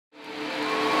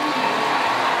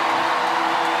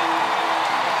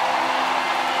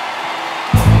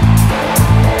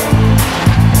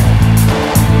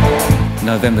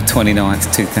November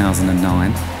 29th,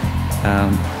 2009.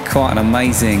 Quite an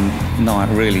amazing night,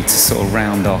 really, to sort of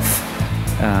round off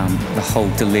the whole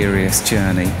Delirious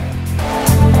journey.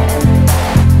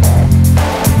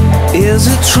 Is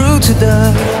it true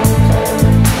today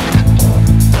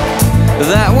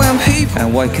that when people...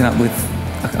 And waking up with,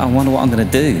 I wonder what I'm going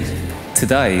to do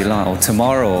today, like, or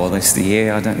tomorrow, or this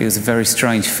year. It was a very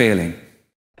strange feeling.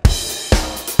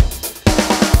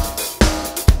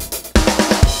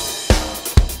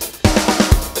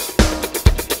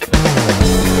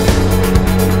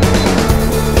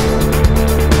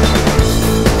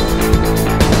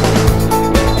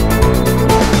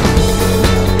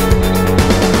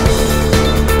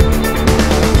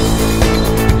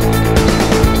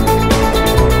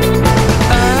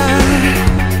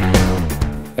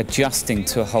 Adjusting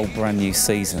to a whole brand new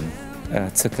season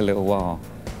took a little while.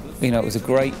 You know, it was a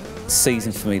great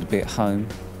season for me to be at home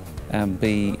and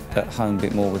be at home a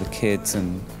bit more with the kids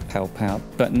and help out.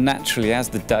 But naturally, as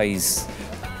the days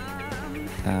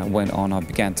went on, I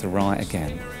began to write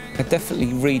again. I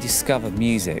definitely rediscovered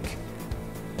music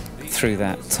through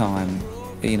that time.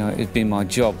 You know, it had been my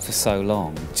job for so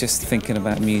long, just thinking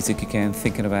about music again,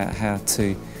 thinking about how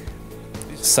to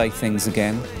say things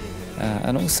again.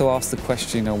 And also ask the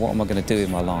question, you know, what am I going to do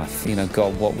in my life? You know,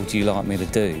 God, what would you like me to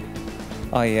do?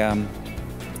 I,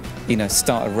 you know,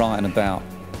 started writing about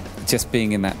just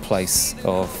being in that place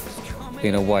of,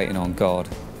 you know, waiting on God,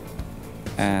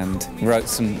 and wrote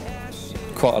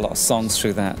quite a lot of songs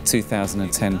through that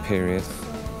 2010 period.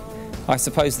 I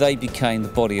suppose they became the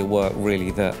body of work, really,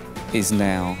 that is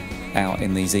now out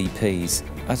in these EPs.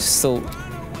 I just thought,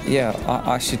 yeah,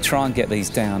 I should try and get these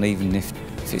down, even if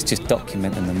it's just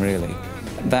documenting them, really.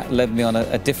 That led me on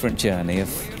a different journey of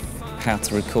how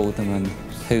to record them and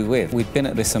who with. We'd been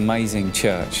at this amazing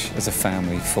church as a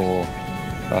family for,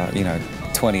 you know,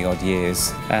 20-odd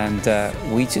years, and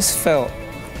we just felt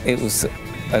it was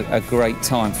a great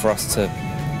time for us to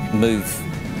move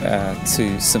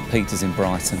to St Peter's in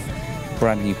Brighton.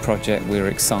 Brand new project, we were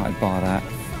excited by that,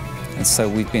 and so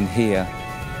we've been here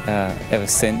ever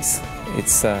since.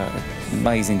 It's an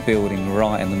amazing building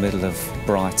right in the middle of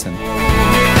Brighton.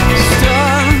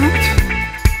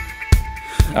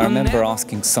 I remember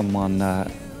asking someone, I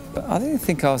didn't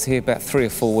think I was here about 3 or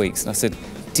 4 weeks, and I said,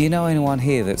 do you know anyone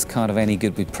here that's kind of any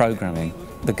good with programming?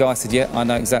 The guy said, yeah, I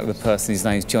know exactly the person, his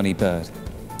name's Johnny Bird.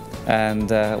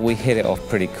 And we hit it off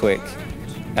pretty quick,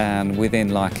 and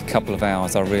within like a couple of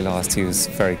hours I realised he was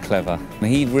very clever.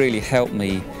 And he really helped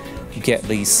me get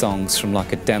these songs from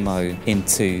like a demo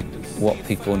into what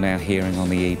people are now hearing on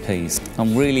the EPs.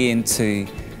 I'm really into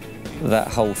that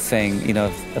whole thing, you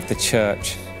know, of the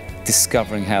church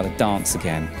discovering how to dance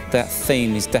again. That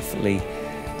theme is definitely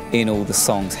in all the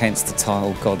songs, hence the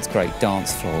title God's Great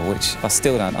Dance Floor, which I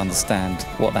still don't understand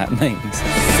what that means.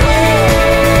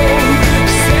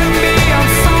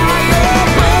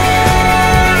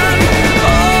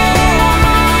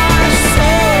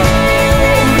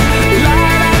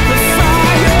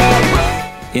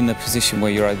 In the position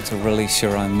where you're able to release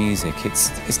your own music, it's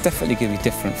definitely going to be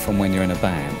different from when you're in a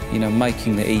band. You know,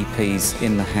 making the EPs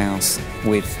in the house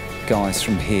with guys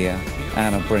from here,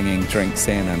 Anna bringing drinks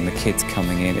in and the kids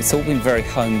coming in, it's all been very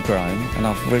homegrown, and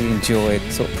I've really enjoyed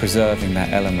sort of preserving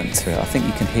that element to it. I think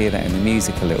you can hear that in the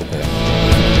music a little bit.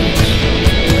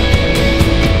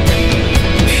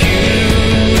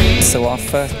 So our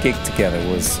first gig together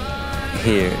was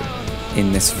here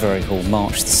in this very hall,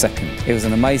 March the 2nd. It was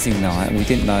an amazing night, and we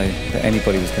didn't know that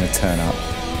anybody was going to turn up,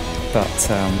 but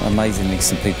amazingly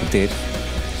some people did.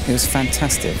 It was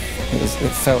fantastic.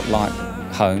 It felt like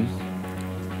home,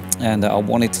 and I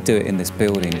wanted to do it in this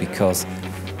building because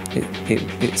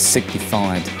it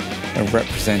signified and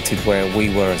represented where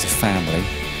we were as a family.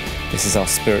 This is our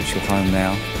spiritual home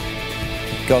now.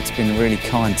 God's been really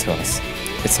kind to us.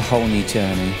 It's a whole new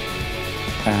journey,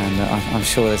 and I'm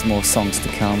sure there's more songs to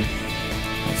come.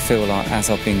 I feel like as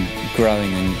I've been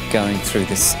growing and going through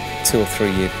this 2 or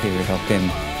 3 year period, I've been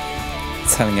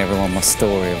telling everyone my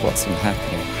story of what's been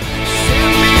happening.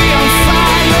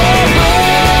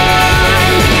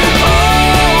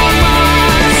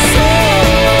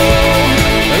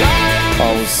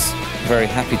 I was very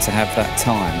happy to have that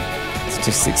time to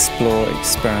just explore,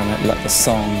 experiment, let the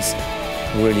songs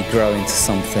really grow into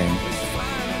something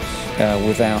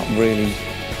without really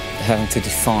having to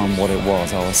define what it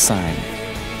was I was saying.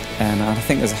 And I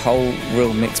think there's a whole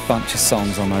real mixed bunch of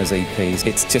songs on those EPs.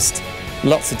 It's just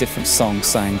lots of different songs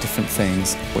saying different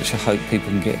things, which I hope people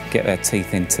can get their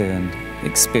teeth into and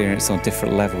experience on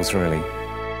different levels, really.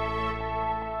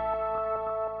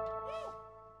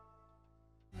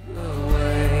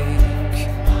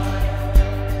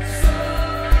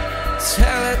 Awake.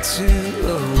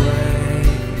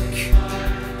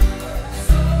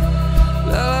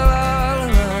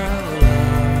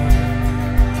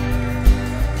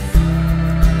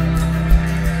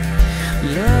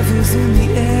 is in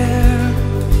the air.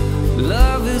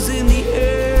 Love is in the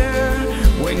air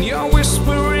when you're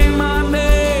whispering.